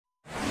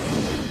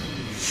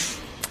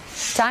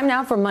Time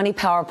now for Money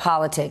Power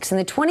Politics. In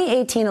the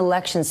 2018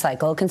 election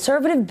cycle,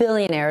 conservative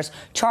billionaires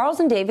Charles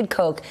and David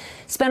Koch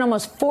spent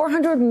almost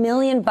 $400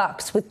 million,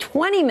 with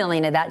 $20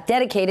 million of that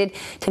dedicated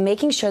to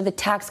making sure the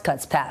tax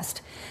cuts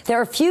passed.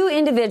 There are few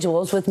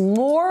individuals with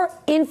more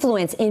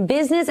influence in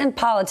business and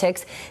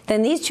politics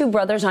than these two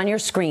brothers on your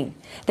screen.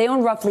 They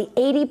own roughly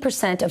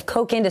 80% of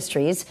Koch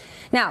Industries.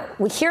 Now,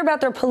 we hear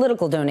about their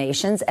political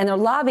donations and their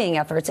lobbying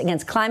efforts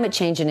against climate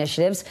change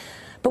initiatives,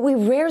 but we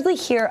rarely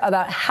hear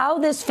about how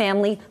this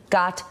family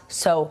got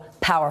so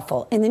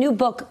powerful. In the new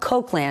book,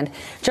 Kochland,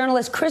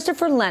 journalist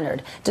Christopher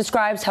Leonard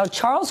describes how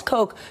Charles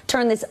Koch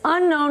turned this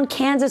unknown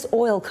Kansas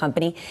oil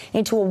company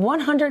into a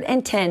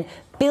 $110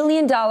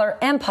 billion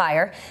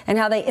empire and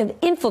how they have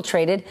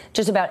infiltrated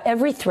just about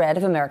every thread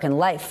of American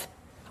life.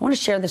 I want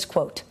to share this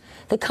quote.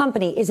 The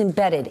company is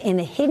embedded in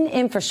the hidden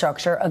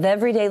infrastructure of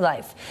everyday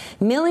life.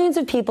 Millions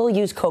of people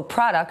use Koch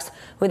products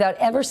without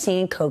ever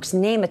seeing Koch's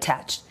name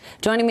attached.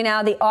 Joining me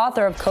now, the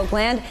author of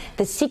Kochland,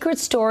 The Secret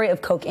Story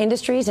of Koch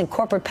Industries and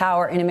Corporate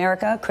Power in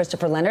America,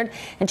 Christopher Leonard,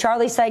 and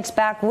Charlie Sykes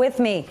back with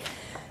me.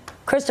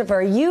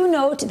 Christopher, you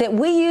note that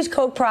we use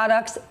Koch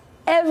products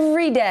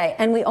every day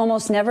and we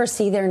almost never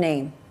see their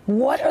name.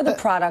 What are the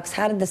products?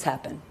 How did this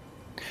happen?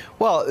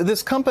 Well,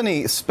 this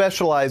company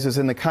specializes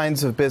in the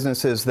kinds of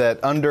businesses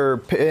that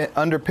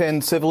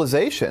underpin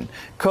civilization.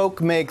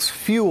 Koch makes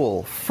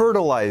fuel,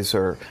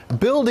 fertilizer,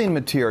 building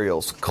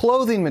materials,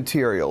 clothing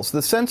materials,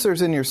 the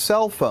sensors in your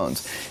cell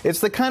phones. It's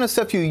the kind of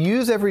stuff you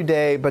use every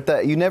day, but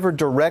that you never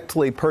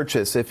directly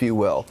purchase, if you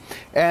will.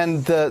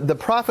 And the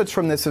profits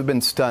from this have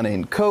been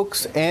stunning.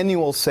 Koch's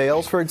annual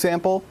sales, for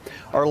example,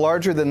 are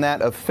larger than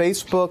that of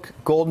Facebook,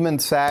 Goldman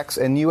Sachs,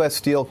 and U.S.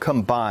 Steel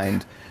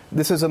combined.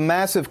 This is a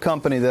massive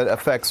company that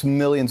affects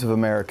millions of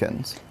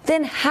Americans.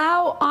 Then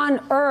how on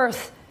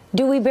earth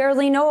do we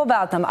barely know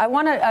about them? I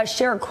want to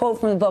share a quote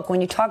from the book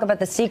when you talk about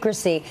the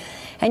secrecy.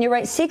 And you're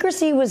right,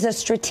 secrecy was a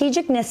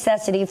strategic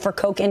necessity for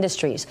Koch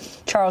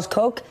Industries. Charles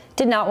Koch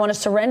did not want to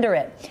surrender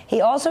it.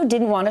 He also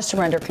didn't want to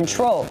surrender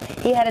control.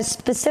 He had a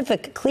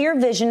specific, clear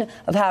vision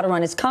of how to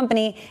run his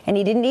company, and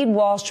he didn't need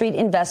Wall Street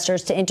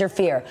investors to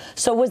interfere.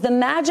 So was the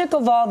magic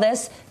of all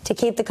this to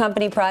keep the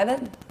company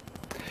private?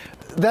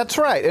 That's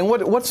right. And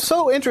what's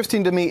so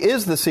interesting to me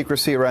is the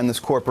secrecy around this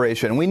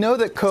corporation. We know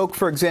that Koch,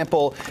 for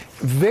example,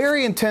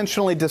 very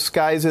intentionally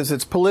disguises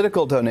its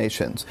political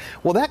donations.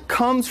 Well, that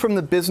comes from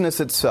the business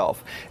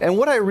itself. And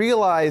what I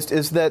realized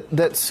is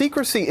that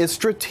secrecy is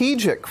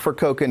strategic for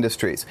Koch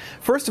Industries.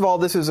 First of all,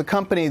 this is a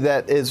company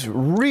that is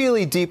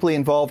really deeply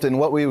involved in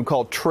what we would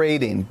call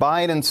trading,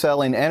 buying and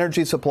selling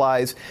energy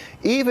supplies,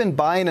 even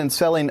buying and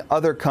selling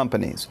other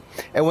companies.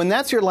 And when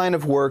that's your line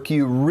of work,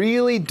 you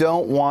really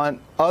don't want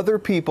other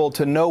people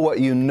to know what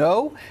you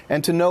know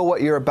and to know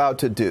what you're about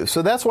to do.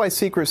 So that's why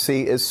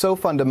secrecy is so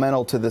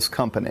fundamental to this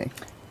company.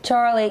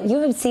 Charlie, you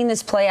have seen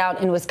this play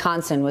out in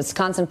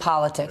Wisconsin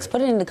politics.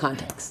 Put it into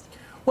context.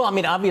 Well, I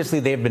mean, obviously,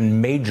 they've been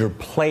major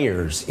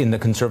players in the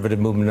conservative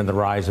movement and the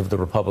rise of the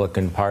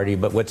Republican Party.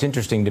 But what's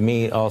interesting to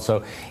me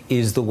also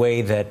is the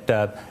way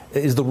that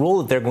is the role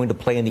that they're going to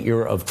play in the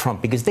era of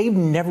Trump, because they've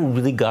never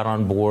really got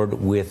on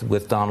board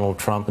with Donald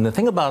Trump. And the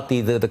thing about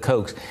the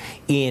Kochs,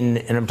 and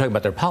I'm talking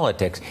about their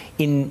politics,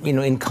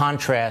 in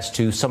contrast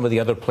to some of the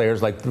other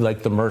players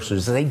like the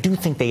Mercers, they do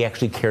think they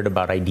actually cared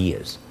about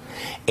ideas.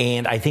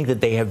 And I think that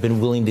they have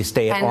been willing to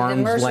stay at arm's length.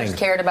 And the Mercers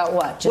cared about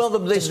what?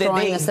 Just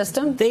destroying the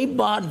system? They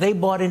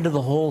bought into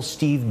the whole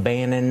Steve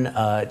Bannon,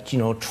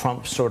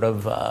 Trump sort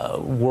of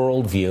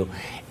worldview.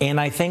 And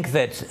I think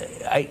that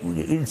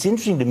it's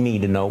interesting to me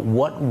to know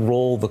what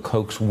role the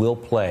Kochs will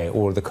play,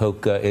 or the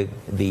Koch,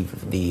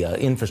 the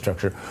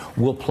infrastructure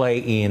will play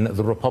in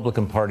the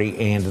Republican Party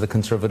and the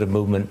conservative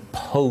movement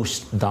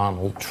post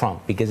Donald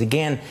Trump. Because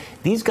again,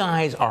 these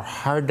guys are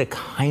hard to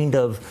kind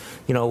of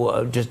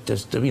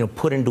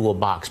put into a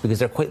box, because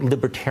they're quite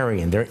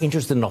libertarian. They're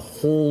interested in a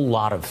whole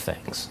lot of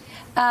things.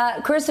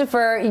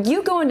 Christopher,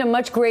 you go into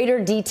much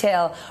greater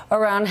detail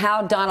around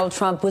how Donald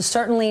Trump was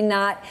certainly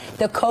not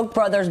the Koch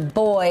brothers'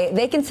 boy.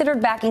 They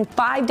considered backing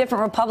 5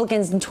 different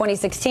Republicans in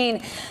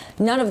 2016.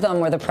 None of them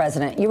were the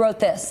president. You wrote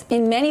this: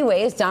 in many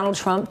ways, Donald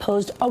Trump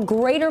posed a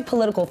greater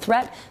political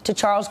threat to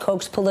Charles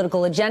Koch's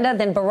political agenda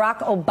than Barack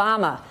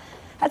Obama.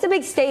 That's a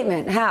big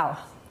statement. How?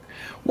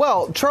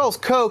 Well, Charles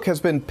Koch has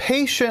been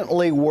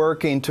patiently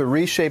working to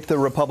reshape the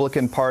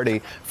Republican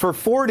Party for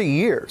 40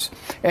 years.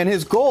 And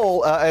his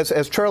goal,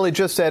 as Charlie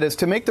just said, is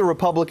to make the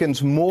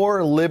Republicans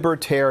more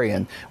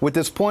libertarian, with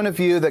this point of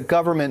view that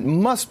government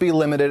must be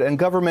limited and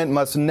government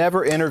must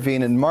never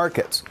intervene in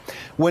markets.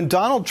 When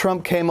Donald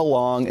Trump came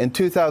along in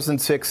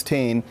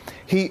 2016,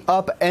 he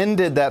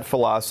upended that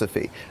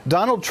philosophy.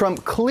 Donald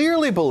Trump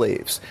clearly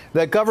believes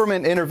that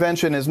government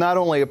intervention is not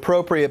only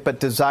appropriate but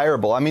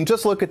desirable. I mean,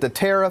 just look at the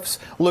tariffs,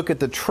 look at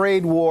the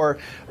trade war.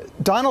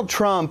 Donald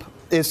Trump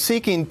is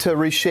seeking to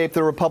reshape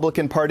the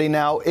Republican Party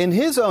now in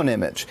his own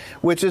image,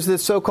 which is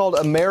this so-called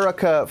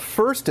America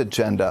First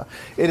agenda.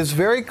 It is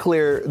very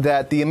clear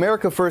that the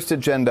America First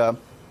agenda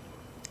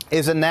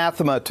is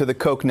anathema to the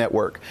Koch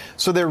network.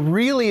 So there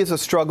really is a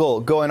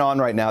struggle going on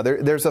right now.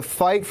 There's a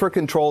fight for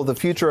control of the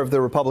future of the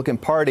Republican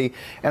Party,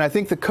 and I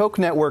think the Koch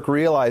network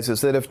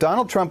realizes that if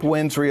Donald Trump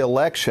wins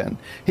re-election,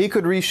 he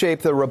could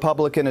reshape the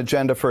Republican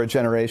agenda for a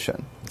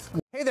generation.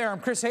 Hey there, I'm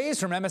Chris Hayes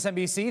from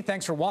MSNBC.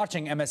 Thanks for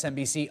watching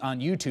MSNBC on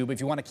YouTube. If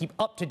you want to keep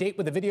up to date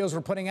with the videos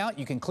we're putting out,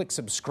 you can click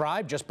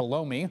subscribe just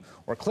below me,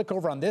 or click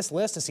over on this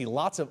list to see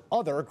lots of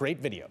other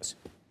great videos.